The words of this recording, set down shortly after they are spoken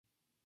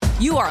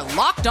You are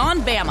Locked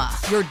On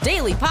Bama, your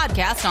daily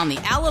podcast on the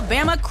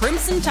Alabama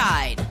Crimson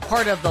Tide.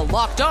 Part of the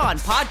Locked On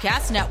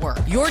Podcast Network,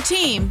 your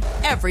team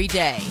every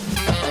day.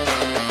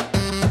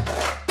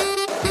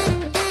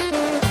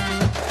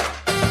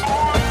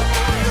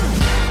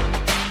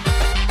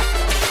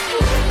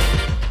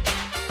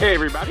 Hey,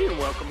 everybody, and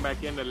welcome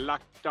back into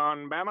Locked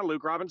On Bama.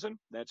 Luke Robinson,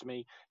 that's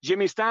me.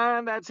 Jimmy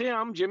Stein, that's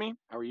him. Jimmy,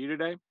 how are you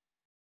today?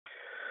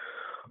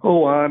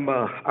 Oh, I'm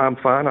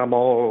fine. I'm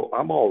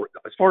all.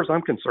 As far as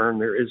I'm concerned,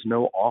 there is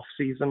no off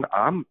season.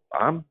 I'm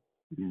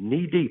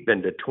knee deep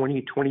into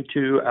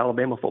 2022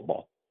 Alabama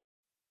football.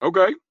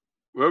 Okay,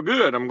 well,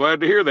 good. I'm glad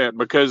to hear that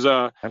because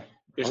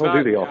it's not.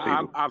 Do the off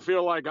season. I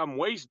feel like I'm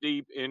waist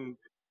deep in.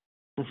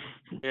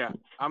 Yeah,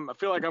 I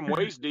feel like I'm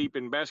waist deep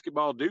in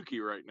basketball dookie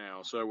right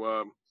now.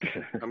 So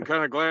I'm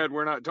kind of glad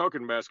we're not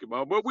talking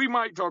basketball, but we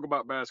might talk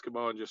about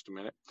basketball in just a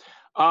minute.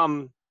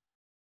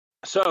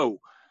 So.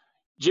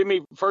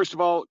 Jimmy, first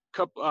of all,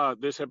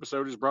 this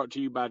episode is brought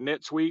to you by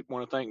NetSuite. I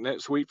want to thank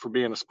NetSuite for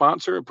being a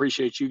sponsor.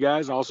 Appreciate you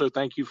guys. Also,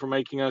 thank you for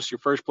making us your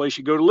first place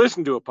you go to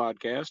listen to a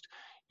podcast.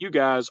 You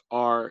guys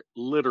are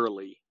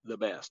literally the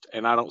best,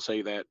 and I don't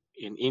say that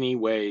in any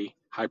way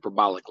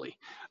hyperbolically.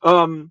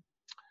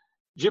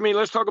 Jimmy,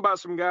 let's talk about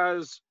some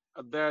guys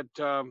that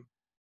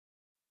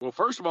well,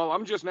 first of all,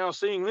 I'm just now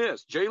seeing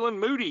this. Jalen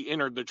Moody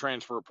entered the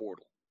transfer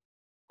portal.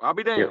 I'll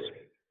be damned.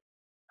 Yes.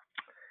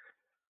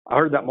 I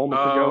heard that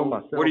moments ago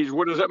myself.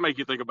 What does that make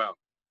you think about?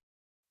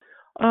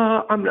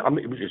 I'm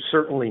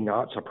certainly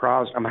not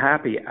surprised. I'm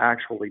happy,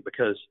 actually,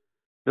 because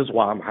this is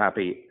why I'm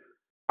happy.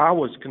 I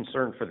was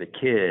concerned for the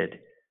kid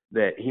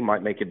that he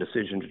might make a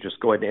decision to just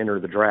go ahead and enter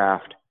the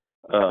draft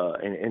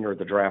and enter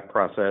the draft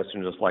process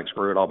and just like,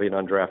 screw it, I'll be an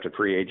undrafted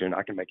free agent.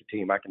 I can make a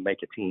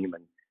team.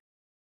 And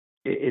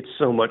it's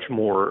so much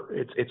more,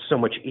 it's so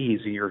much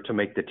easier to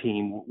make the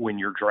team when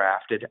you're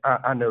drafted.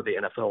 I know the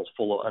NFL is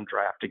full of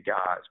undrafted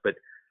guys, but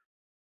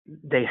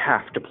they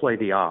have to play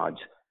the odds,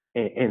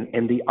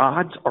 and the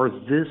odds are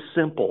this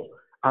simple.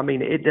 I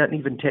mean, it doesn't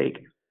even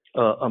take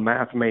a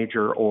math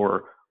major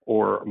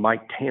or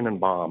Mike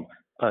Tannenbaum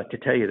to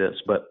tell you this,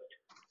 but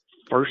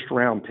first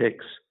round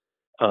picks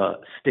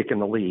stick in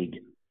the league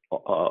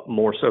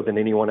more so than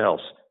anyone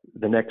else.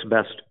 The next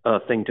best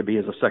thing to be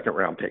is a second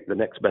round pick. The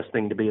next best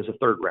thing to be is a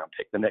third round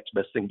pick. The next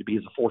best thing to be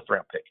is a fourth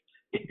round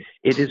pick.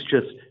 It is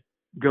just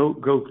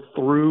go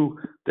through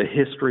the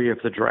history of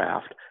the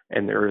draft,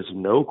 and there is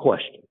no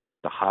question.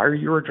 The higher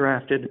you are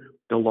drafted,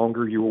 the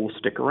longer you will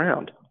stick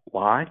around.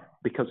 Why?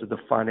 Because of the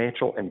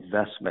financial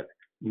investment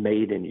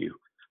made in you.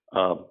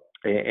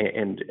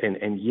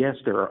 And yes,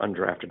 there are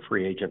undrafted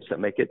free agents that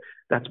make it.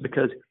 That's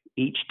because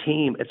each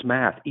team, it's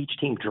math, each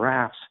team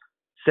drafts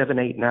 7,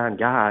 8, 9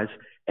 guys,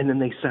 and then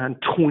they sign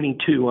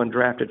 22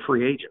 undrafted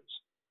free agents.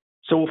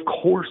 So, of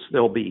course,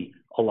 there'll be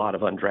a lot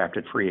of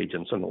undrafted free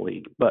agents in the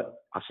league. But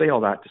I say all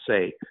that to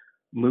say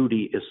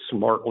Moody is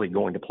smartly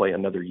going to play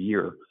another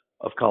year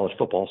of college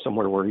football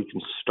somewhere where he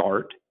can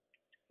start,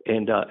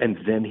 and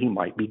then he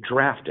might be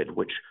drafted,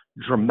 which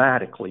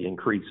dramatically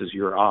increases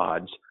your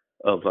odds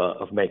of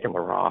making the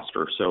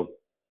roster. So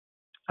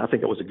I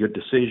think it was a good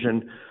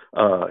decision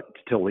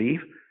to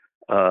leave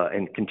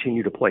and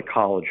continue to play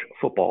college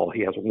football.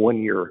 He has 1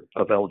 year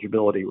of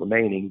eligibility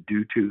remaining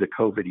due to the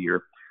COVID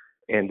year,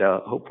 and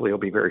hopefully he'll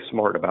be very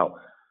smart about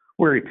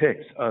where he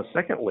picks.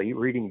 Secondly,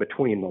 reading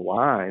between the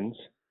lines,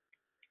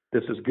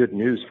 this is good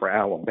news for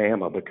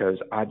Alabama because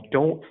I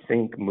don't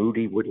think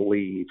Moody would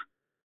leave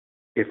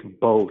if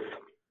both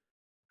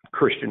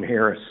Christian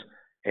Harris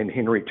and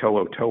Henry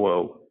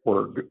To'oTo'o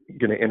were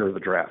going to enter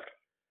the draft.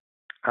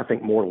 I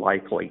think more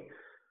likely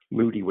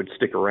Moody would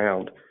stick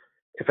around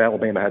if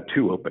Alabama had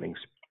 2 openings.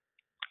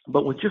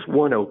 But with just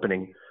 1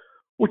 opening,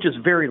 which is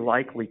very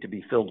likely to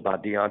be filled by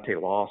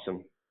Deontay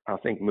Lawson, I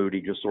think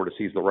Moody just sort of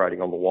sees the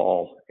writing on the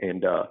wall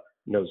and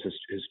knows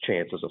his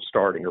chances of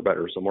starting are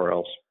better somewhere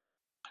else.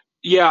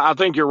 Yeah, I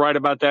think you're right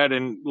about that.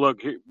 And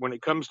look, when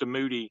it comes to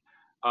Moody,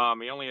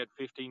 he only had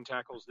 15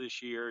 tackles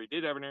this year. He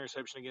did have an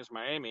interception against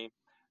Miami.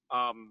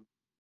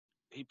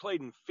 He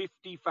played in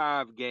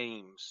 55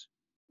 games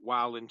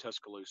while in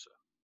Tuscaloosa.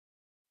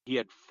 He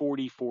had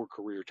 44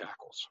 career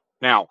tackles.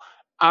 Now,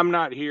 I'm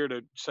not here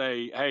to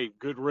say, hey,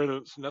 good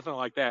riddance, nothing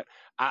like that.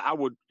 I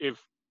would, if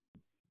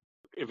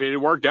it had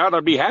worked out,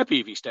 I'd be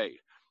happy if he stayed.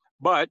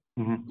 But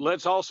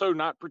let's also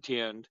not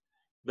pretend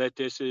that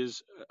this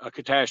is a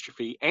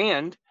catastrophe.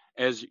 And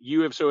as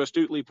you have so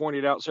astutely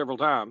pointed out several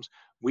times,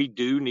 we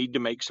do need to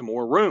make some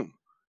more room.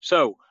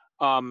 So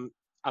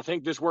I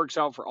think this works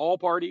out for all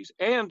parties.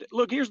 And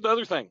look, here's the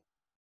other thing.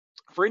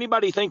 For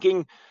anybody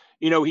thinking,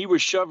 he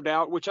was shoved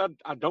out, which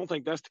I don't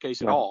think that's the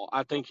case at all.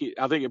 I think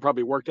it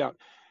probably worked out.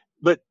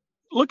 But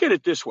look at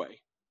it this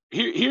way.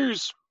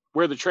 Here's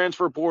where the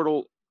transfer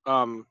portal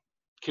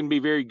can be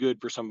very good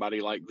for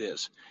somebody like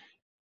this.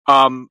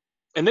 And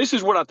this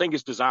is what I think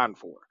it's designed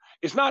for.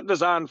 It's not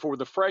designed for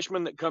the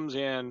freshman that comes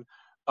in,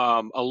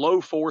 a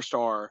low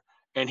 4-star,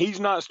 and he's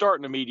not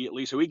starting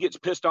immediately, so he gets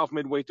pissed off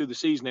midway through the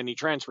season and he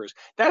transfers.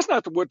 That's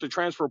not what the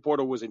transfer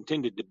portal was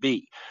intended to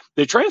be.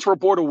 The transfer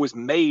portal was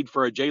made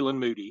for a Jalen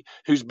Moody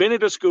who's been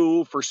at a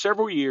school for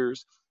several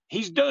years.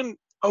 He's done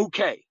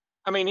okay.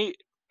 I mean, he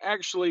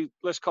actually,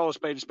 let's call a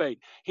spade a spade.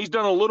 He's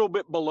done a little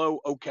bit below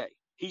okay.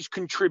 He's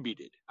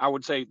contributed, I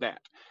would say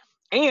that.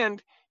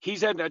 And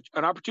he's had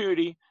an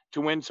opportunity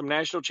to win some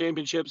national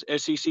championships,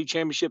 SEC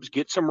championships,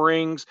 get some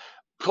rings,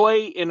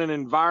 play in an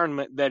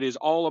environment that is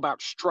all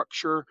about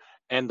structure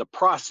and the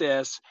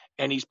process.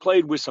 And he's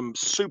played with some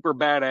super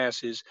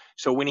badasses.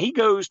 So when he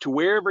goes to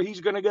wherever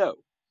he's going to go,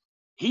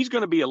 he's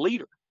going to be a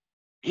leader.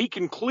 He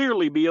can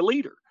clearly be a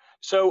leader.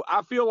 So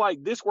I feel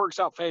like this works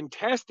out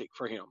fantastic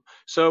for him.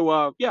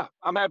 So, yeah,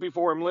 I'm happy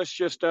for him. Let's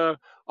just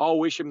all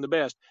wish him the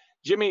best.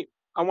 Jimmy,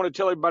 I want to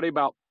tell everybody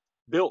about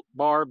Built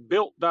Bar.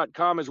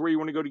 Built.com is where you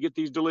want to go to get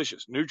these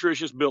delicious,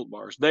 nutritious Built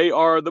Bars. They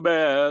are the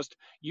best.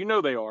 You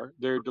know they are.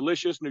 They're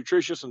delicious,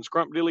 nutritious, and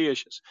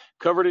scrumptious,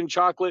 covered in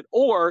chocolate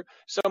or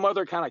some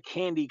other kind of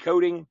candy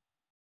coating.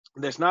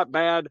 That's not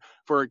bad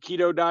for a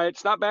keto diet.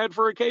 It's not bad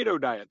for a keto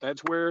diet.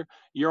 That's where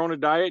you're on a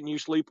diet and you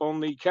sleep on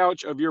the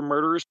couch of your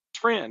murderous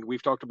friend.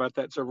 We've talked about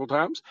that several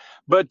times.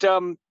 But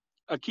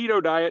a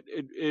keto diet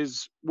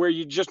is where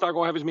you're just not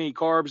going to have as many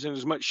carbs and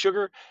as much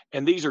sugar,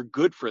 and these are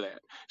good for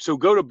that. So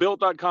go to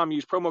Built.com,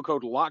 use promo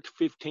code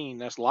LOCKED15.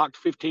 That's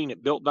LOCKED15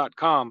 at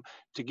Built.com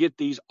to get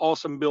these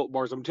awesome Built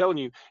Bars. I'm telling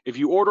you, if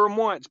you order them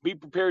once, be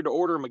prepared to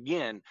order them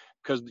again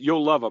because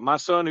you'll love them. My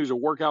son, who's a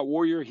workout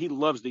warrior, he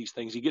loves these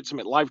things. He gets them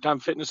at Lifetime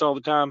Fitness all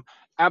the time.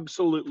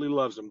 Absolutely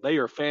loves them. They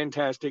are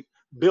fantastic.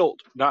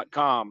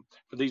 Built.com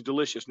for these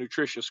delicious,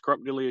 nutritious,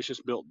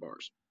 scrumptious Built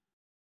Bars.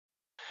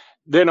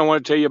 Then I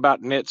want to tell you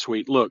about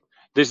NetSuite. Look,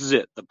 this is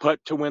it, the putt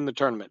to win the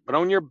tournament. But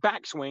on your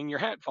backswing, your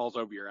hat falls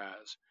over your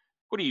eyes.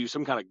 What are you,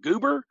 some kind of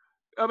goober?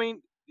 I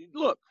mean,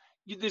 look,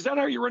 is that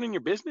how you're running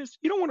your business?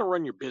 You don't want to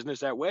run your business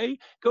that way.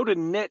 Go to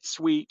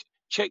NetSuite.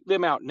 Check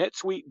them out,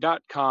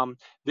 netsuite.com.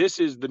 This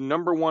is the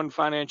number one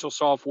financial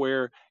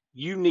software.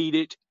 You need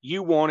it.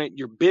 You want it.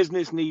 Your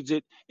business needs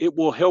it. It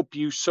will help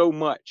you so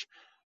much.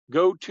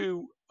 Go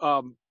to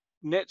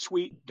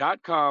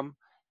netsuite.com.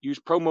 Use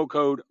promo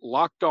code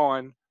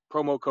LOCKEDON.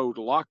 Promo code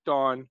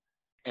LOCKEDON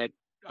at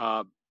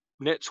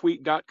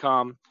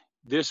netsuite.com.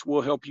 This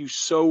will help you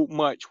so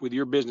much with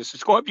your business.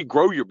 It's going to help you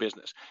grow your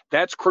business.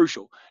 That's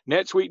crucial.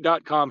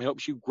 netsuite.com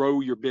helps you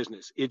grow your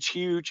business. It's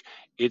huge.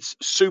 It's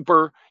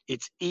super.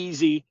 It's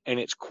easy and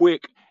it's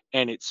quick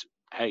and it's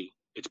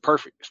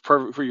perfect. It's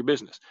perfect for your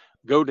business.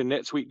 Go to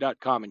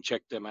netsuite.com and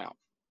check them out.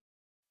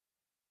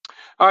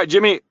 All right,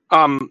 Jimmy.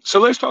 So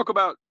let's talk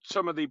about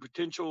some of the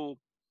potential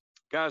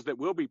guys that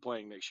will be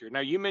playing next year.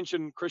 Now, you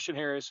mentioned Christian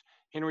Harris,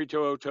 Henry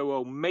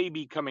To'oTo'o may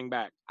be coming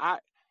back.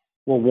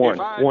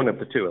 One of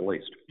the two at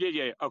least.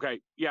 Yeah. Okay.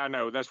 Yeah, I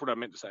know. That's what I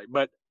meant to say.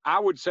 But I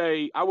would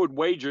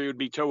wager it would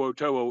be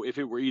To'oTo'o if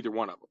it were either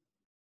one of them.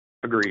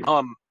 Agreed.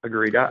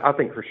 Agreed. I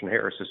think Christian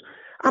Harris is,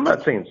 I'm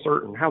not saying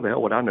certain. How the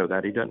hell would I know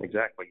that? He doesn't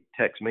exactly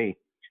text me.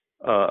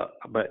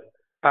 But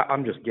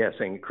I'm just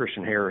guessing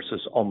Christian Harris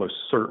is almost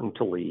certain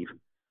to leave,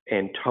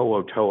 and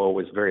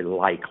To'oTo'o is very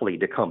likely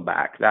to come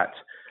back.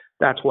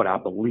 That's what I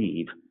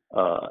believe.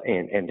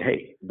 And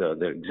hey,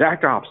 the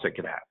exact opposite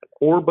could happen,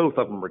 or both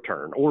of them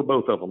return, or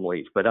both of them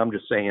leave. But I'm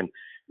just saying,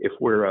 if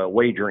we're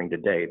wagering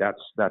today,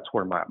 that's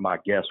where my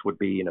guess would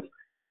be. And if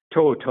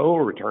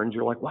To'oTo'o returns,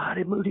 you're like, why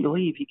did Moody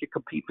leave? He could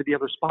compete for the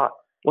other spot.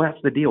 Well,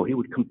 that's the deal. He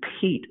would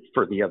compete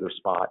for the other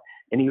spot,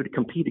 and he would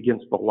compete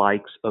against the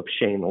likes of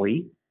Shane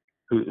Lee,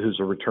 who's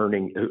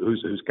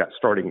got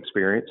starting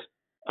experience,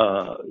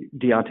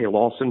 Deontay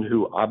Lawson,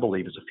 who I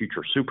believe is a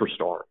future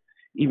superstar,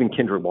 even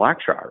Kendra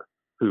Blackshire,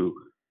 who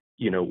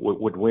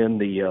would win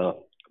the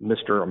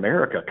Mr.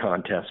 America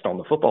contest on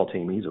the football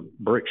team. He's a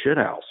brick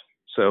shithouse.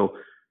 So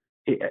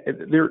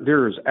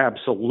there is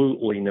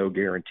absolutely no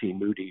guarantee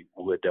Moody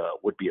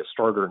would be a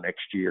starter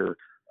next year,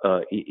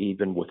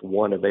 even with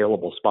one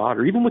available spot,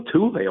 or even with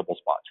two available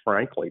spots,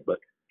 frankly. But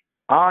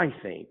I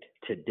think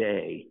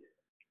today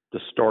the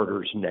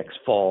starters next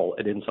fall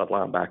at inside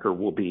linebacker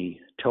will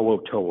be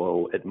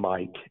To'oTo'o at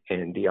Mike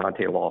and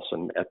Deontay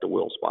Lawson at the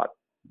will spot.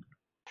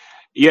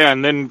 Yeah,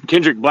 and then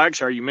Kendrick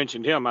Blackshire, you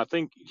mentioned him. I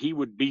think he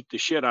would beat the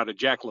shit out of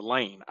Jack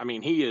LaLanne. I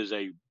mean, he is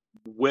a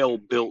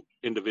well-built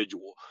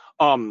individual.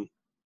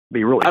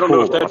 Be really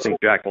cool. I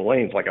think Jack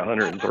LaLanne's like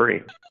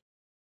 103.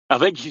 I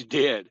think he's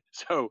dead.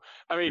 So,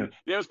 I mean,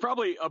 there's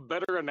probably a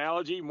better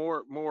analogy,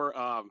 more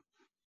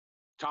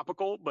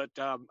topical, but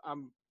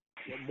I'm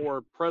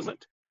more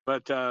present.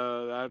 But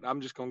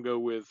I'm just going to go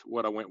with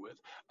what I went with.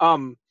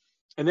 And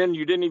then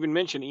you didn't even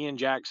mention Ian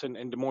Jackson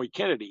and Demoy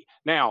Kennedy.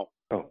 Now,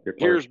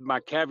 here's my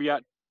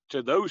caveat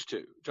to those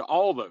two, to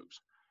all those.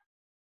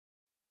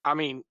 I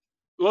mean,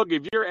 look,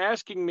 if you're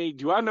asking me,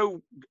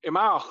 am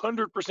I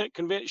 100%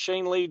 convinced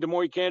Shane Lee,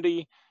 Demoy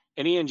Kennedy,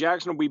 and Ian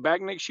Jackson will be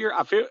back next year?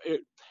 I feel,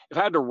 if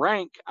I had to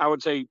rank, I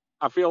would say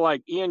I feel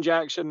like Ian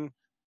Jackson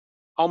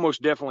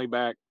almost definitely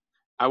back.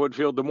 I would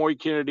feel Demoy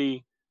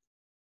Kennedy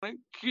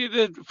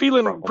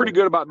feeling pretty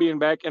good about being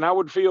back, and I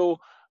would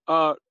feel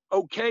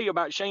okay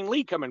about Shane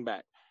Lee coming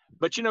back.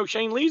 But,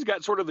 Shane Lee's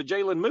got sort of the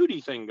Jalen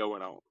Moody thing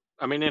going on.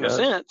 I mean, in a Yeah.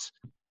 sense.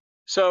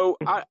 So,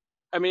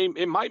 I mean,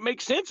 it might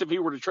make sense if he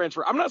were to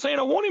transfer. I'm not saying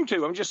I want him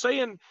to. I'm just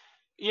saying,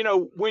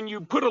 when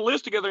you put a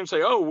list together and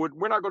say, oh,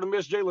 we're not going to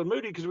miss Jalen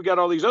Moody because we got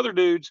all these other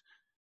dudes.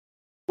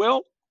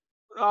 Well,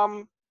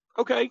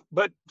 okay,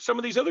 but some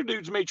of these other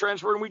dudes may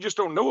transfer and we just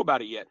don't know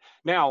about it yet.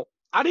 Now,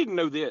 I didn't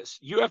know this.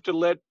 You have to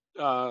let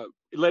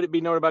it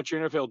be known about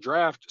your NFL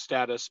draft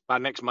status by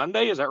next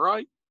Monday. Is that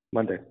right?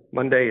 Monday.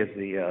 Monday is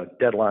the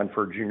deadline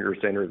for juniors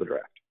to enter the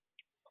draft.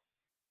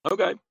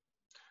 Okay.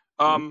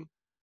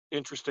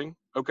 Interesting.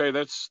 Okay,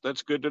 that's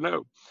good to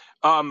know.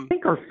 I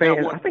think our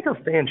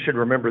fans should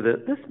remember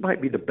that this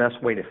might be the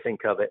best way to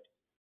think of it.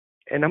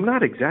 And I'm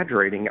not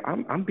exaggerating.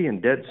 I'm being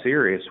dead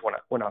serious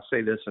when I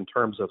say this in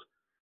terms of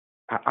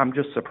I'm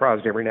just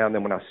surprised every now and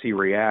then when I see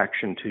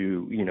reaction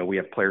to, we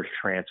have players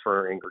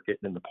transferring or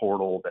getting in the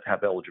portal that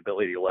have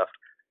eligibility left.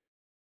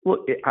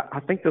 Look, I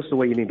think this is the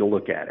way you need to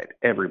look at it.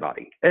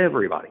 Everybody.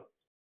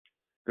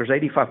 There's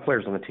 85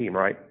 players on the team,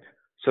 right?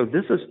 So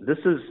this is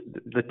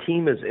the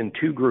team is in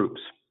two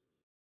groups.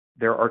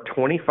 There are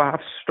 25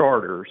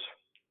 starters,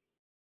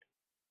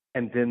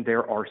 and then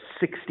there are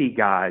 60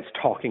 guys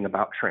talking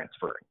about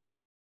transferring.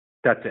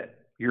 That's it.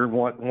 You're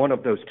one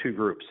of those two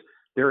groups.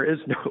 There is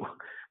no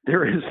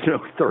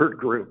third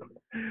group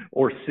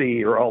or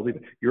C or all these.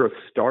 You're a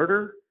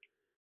starter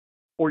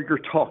or you're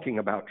talking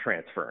about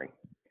transferring.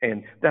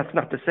 And that's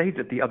not to say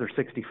that the other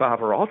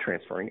 65 are all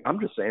transferring. I'm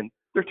just saying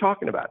they're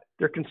talking about it.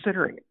 They're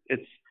considering it.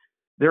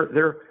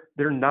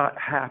 They're not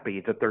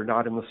happy that they're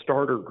not in the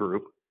starter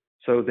group.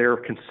 So they're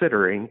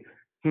considering,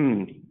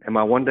 am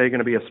I one day going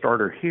to be a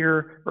starter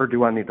here or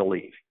do I need to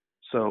leave?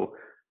 So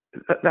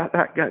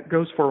that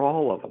goes for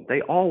all of them.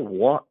 They all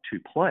want to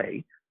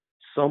play.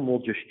 Some will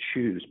just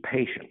choose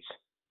patience.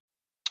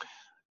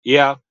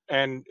 Yeah,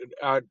 and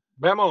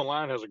Bama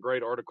Online has a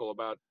great article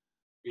about,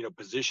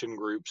 position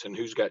groups and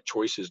who's got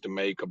choices to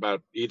make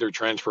about either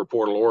transfer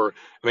portal or,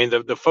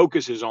 the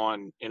focus is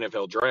on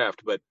NFL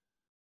draft, but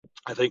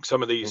I think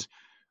some of these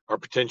are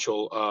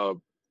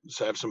potential,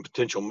 have some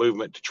potential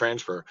movement to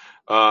transfer.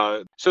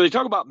 So they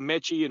talk about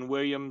Mechie and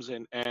Williams,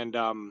 and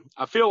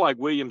I feel like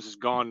Williams is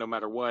gone no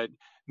matter what.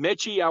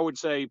 Mechie, I would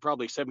say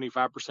probably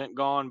 75%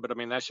 gone, but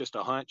that's just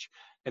a hunch.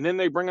 And then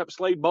they bring up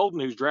Slade Bolden,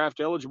 who's draft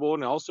eligible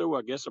and also,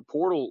 I guess, a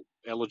portal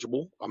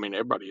eligible.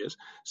 Everybody is.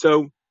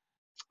 So,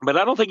 but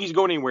I don't think he's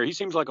going anywhere. He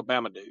seems like a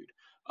Bama dude.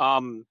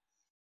 And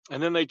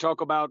then they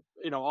talk about,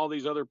 all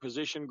these other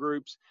position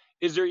groups.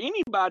 Is there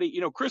anybody,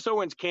 Chris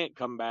Owens can't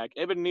come back.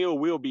 Evan Neal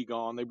will be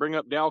gone. They bring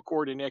up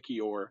Dalcourt and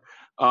Ekiyor.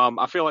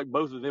 I feel like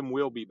both of them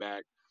will be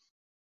back.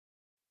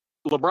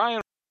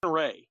 LaBryan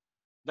Ray,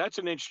 that's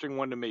an interesting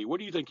one to me. What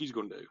do you think he's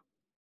going to do?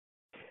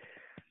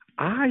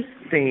 I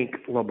think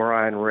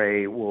LaBryan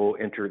Ray will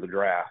enter the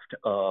draft,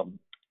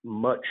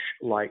 much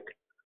like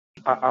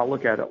I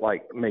look at it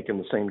like making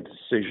the same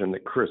decision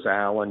that Chris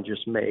Allen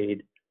just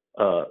made.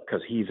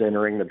 Because he's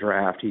entering the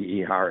draft,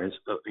 he's hired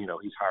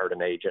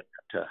an agent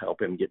to help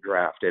him get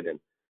drafted, and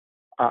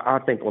I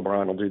think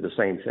LeBron will do the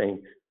same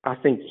thing. I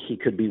think he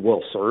could be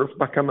well served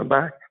by coming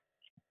back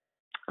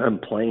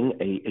and playing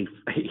a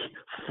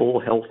full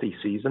healthy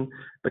season,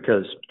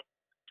 because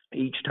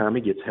each time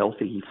he gets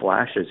healthy, he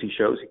flashes, he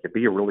shows he could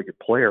be a really good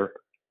player.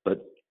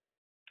 But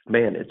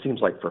man, it seems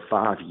like for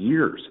 5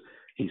 years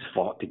he's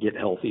fought to get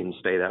healthy and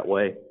stay that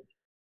way.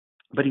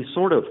 But he's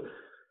sort of,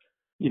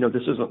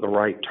 this isn't the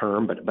right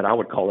term, but I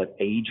would call it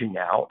aging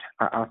out.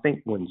 I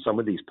think when some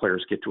of these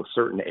players get to a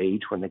certain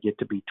age, when they get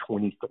to be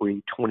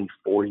 23,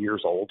 24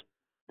 years old,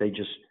 they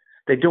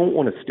don't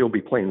want to still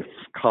be playing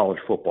college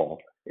football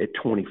at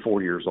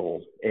 24 years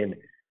old. And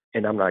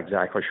I'm not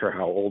exactly sure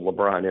how old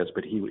LeBron is,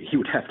 but he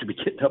would have to be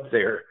getting up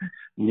there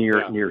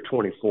near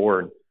 24.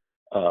 And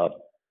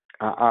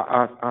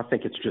I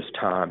think it's just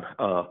time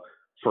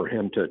for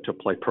him to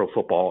play pro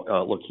football.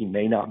 Look, he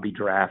may not be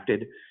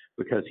drafted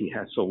because he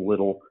has so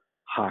little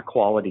high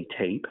quality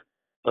tape.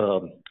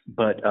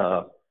 But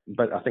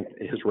I think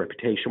his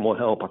reputation will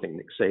help. I think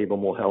Nick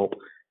Saban will help,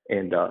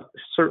 and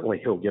certainly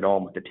he'll get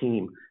on with the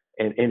team.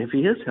 And if he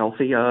is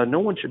healthy, no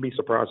one should be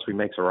surprised if he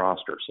makes a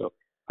roster. So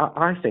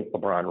I think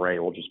LaBryan Ray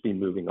will just be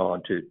moving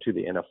on to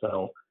the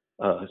NFL,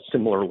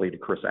 similarly to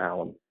Chris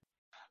Allen.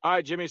 All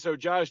right, Jimmy. So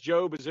Josh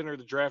Jobe has entered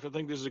the draft. I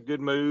think this is a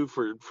good move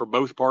for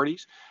both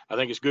parties. I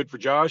think it's good for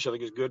Josh. I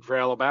think it's good for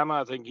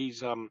Alabama. I think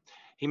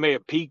he may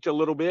have peaked a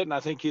little bit, and I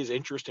think his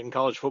interest in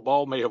college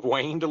football may have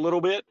waned a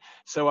little bit.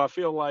 So I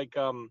feel like,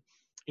 I'm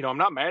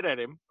not mad at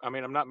him.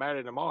 I'm not mad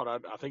at him all. I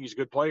think he's a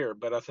good player,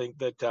 but I think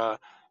that,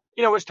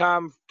 it's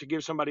time to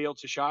give somebody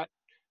else a shot.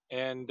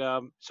 And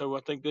so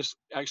I think this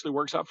actually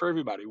works out for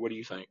everybody. What do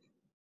you think?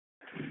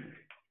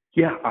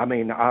 Yeah, I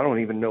don't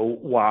even know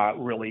why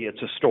really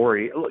it's a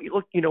story.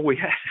 Look, we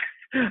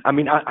had,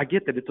 I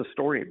get that it's a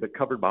story, but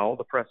covered by all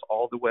the press,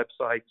 all the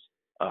websites.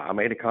 I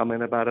made a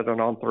comment about it on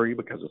On3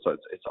 because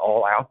it's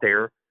all out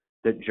there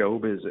that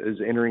Jobe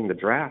is entering the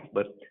draft.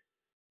 But,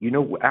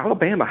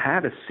 Alabama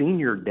had a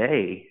senior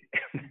day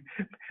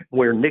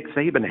where Nick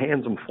Saban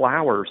hands them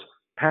flowers,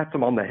 pats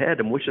them on the head,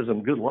 and wishes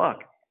them good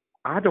luck.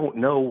 I don't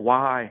know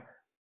why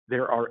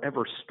there are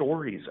ever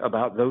stories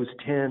about those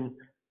 10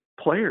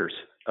 players,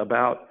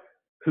 about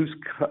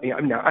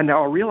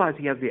now I realize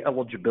he has the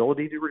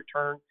eligibility to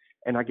return,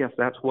 and I guess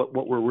that's what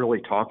we're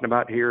really talking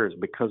about here is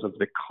because of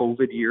the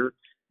COVID year,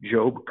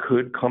 Jobe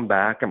could come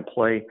back and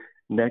play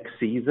next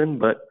season.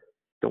 But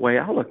the way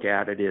I look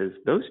at it is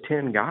those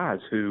 10 guys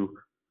who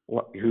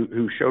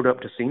showed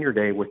up to senior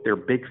day with their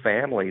big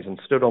families and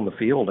stood on the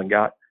field and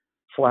got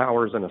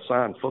flowers and a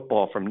signed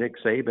football from Nick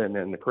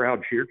Saban, and the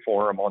crowd cheered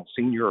for him on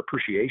Senior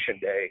Appreciation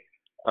Day.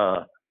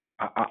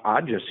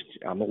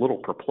 I'm a little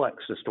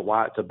perplexed as to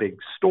why it's a big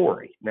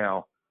story.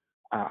 Now,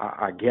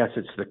 I guess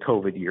it's the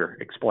COVID year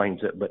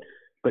explains it,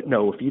 but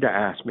no, if you'd have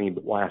asked me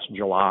last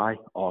July,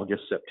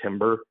 August,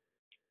 September,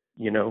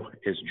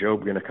 is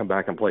Jobe going to come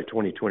back and play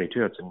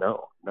 2022? I'd say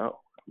no. I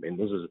mean,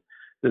 this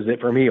is it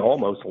for me.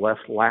 Almost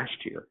left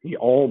last year. He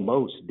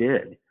almost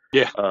did.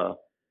 Yeah.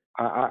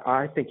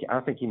 I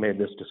think he made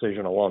this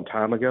decision a long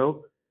time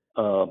ago.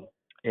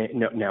 And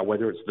now,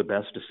 whether it's the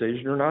best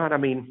decision or not, I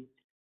mean,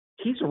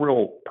 he's a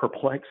real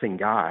perplexing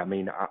guy. I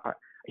mean,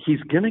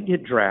 he's going to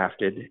get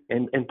drafted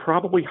and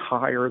probably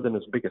higher than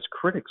his biggest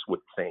critics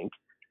would think,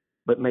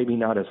 but maybe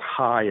not as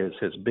high as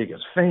his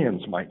biggest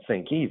fans might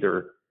think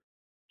either.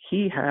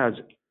 He has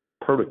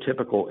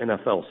prototypical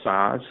NFL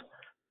size.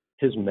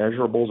 His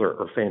measurables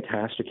are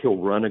fantastic. He'll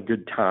run a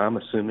good time,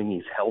 assuming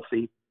he's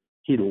healthy.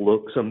 He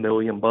looks $1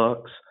 million.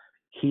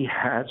 He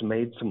has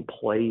made some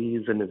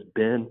plays and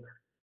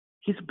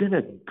he's been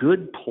a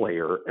good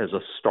player as a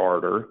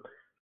starter,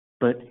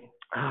 but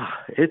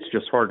it's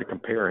just hard to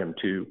compare him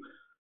to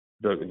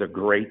the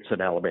greats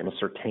at Alabama,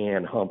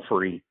 Surtain,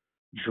 Humphrey,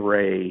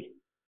 Dre,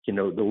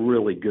 the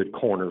really good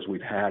corners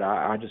we've had.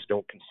 I just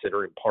don't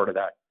consider him part of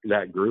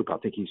that group. I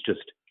think he's just,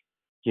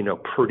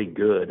 pretty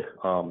good.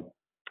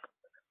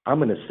 I'm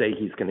going to say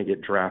he's going to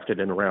get drafted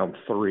in round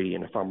 3,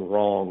 and if I'm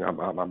wrong,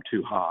 I'm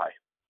too high.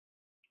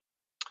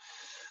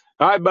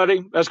 All right,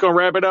 buddy. That's going to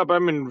wrap it up.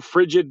 I'm in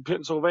frigid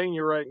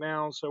Pennsylvania right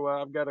now, so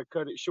I've got to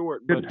cut it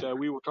short. But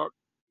we will talk.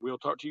 We'll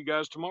talk to you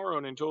guys tomorrow,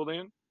 and until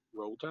then,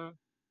 roll tide.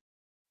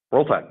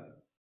 Roll tide.